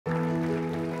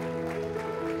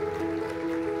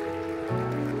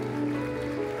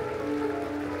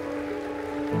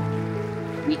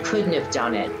we couldn't have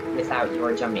done it without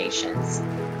your donations.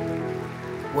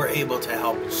 We're able to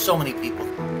help so many people.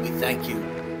 We thank you.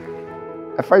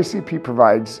 FICP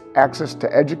provides access to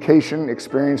education,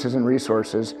 experiences, and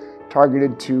resources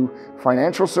targeted to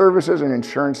financial services and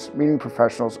insurance meeting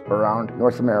professionals around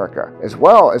North America, as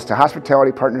well as to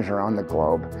hospitality partners around the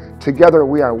globe. Together,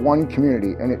 we are one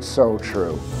community, and it's so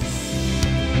true.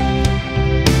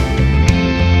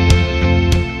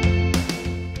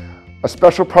 A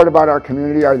special part about our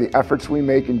community are the efforts we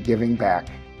make in giving back.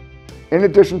 In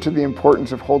addition to the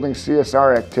importance of holding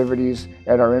CSR activities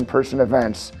at our in-person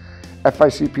events,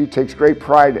 FICP takes great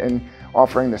pride in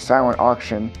offering the silent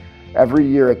auction every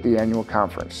year at the annual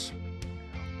conference.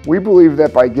 We believe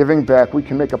that by giving back, we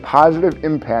can make a positive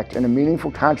impact and a meaningful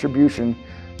contribution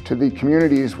to the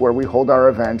communities where we hold our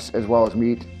events, as well as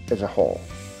meet as a whole.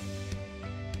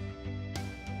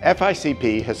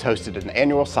 FICP has hosted an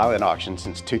annual silent auction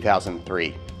since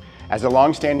 2003. As a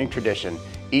long-standing tradition,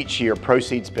 each year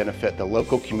proceeds benefit the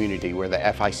local community where the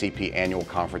FICP annual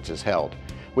conference is held,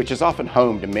 which is often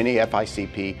home to many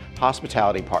FICP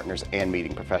hospitality partners and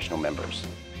meeting professional members.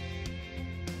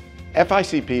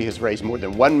 FICP has raised more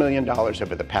than $1 million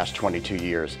over the past 22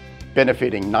 years,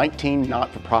 benefiting 19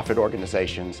 not-for-profit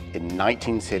organizations in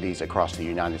 19 cities across the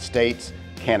United States,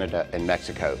 Canada, and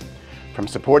Mexico. From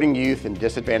supporting youth in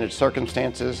disadvantaged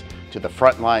circumstances to the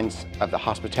front lines of the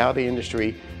hospitality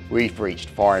industry, we've reached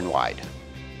far and wide.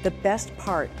 The best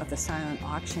part of the silent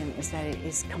auction is that it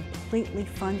is completely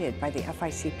funded by the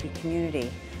FICP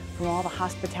community, from all the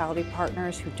hospitality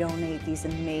partners who donate these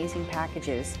amazing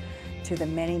packages to the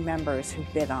many members who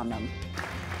bid on them.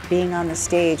 Being on the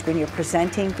stage when you're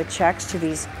presenting the checks to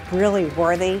these really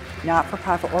worthy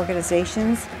not-for-profit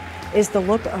organizations is the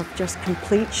look of just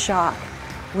complete shock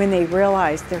when they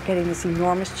realize they're getting this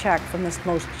enormous check from this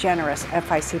most generous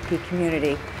FICP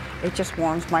community. It just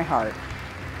warms my heart.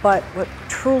 But what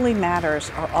truly matters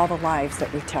are all the lives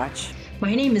that we touch.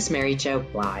 My name is Mary Jo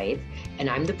Blythe, and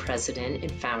I'm the president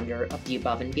and founder of the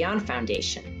Above and Beyond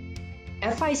Foundation.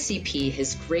 FICP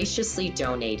has graciously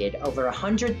donated over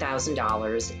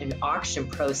 $100,000 in auction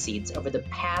proceeds over the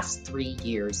past 3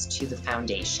 years to the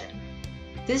foundation.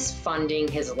 This funding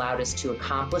has allowed us to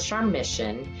accomplish our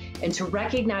mission and to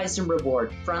recognize and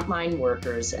reward frontline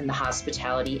workers in the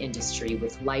hospitality industry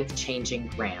with life-changing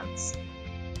grants.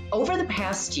 Over the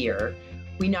past year,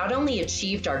 we not only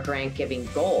achieved our grant-giving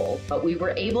goal, but we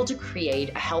were able to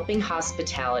create a Helping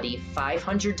Hospitality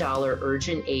 $500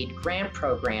 urgent aid grant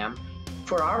program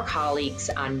for our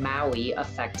colleagues on Maui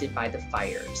affected by the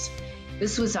fires.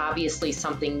 This was obviously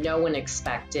something no one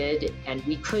expected, and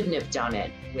we couldn't have done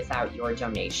it without your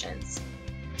donations.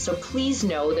 So please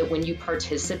know that when you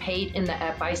participate in the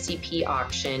FICP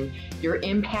auction, your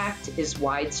impact is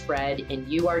widespread and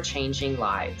you are changing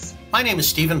lives. My name is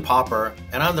Stephen Popper,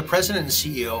 and I'm the president and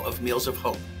CEO of Meals of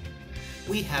Hope.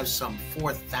 We have some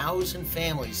 4,000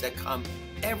 families that come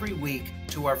every week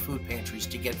to our food pantries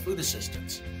to get food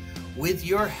assistance. With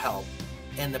your help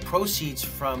and the proceeds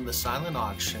from the silent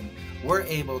auction, we're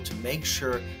able to make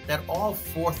sure that all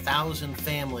 4,000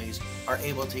 families are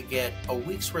able to get a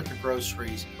week's worth of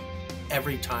groceries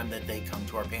every time that they come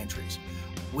to our pantries.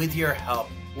 With your help,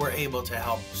 we're able to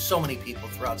help so many people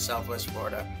throughout Southwest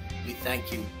Florida. We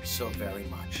thank you so very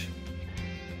much.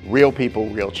 Real people,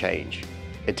 real change.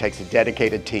 It takes a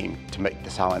dedicated team to make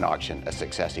the silent auction a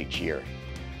success each year.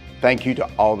 Thank you to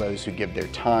all those who give their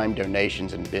time,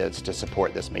 donations, and bids to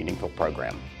support this meaningful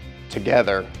program.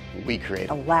 Together, we create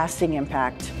a lasting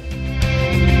impact.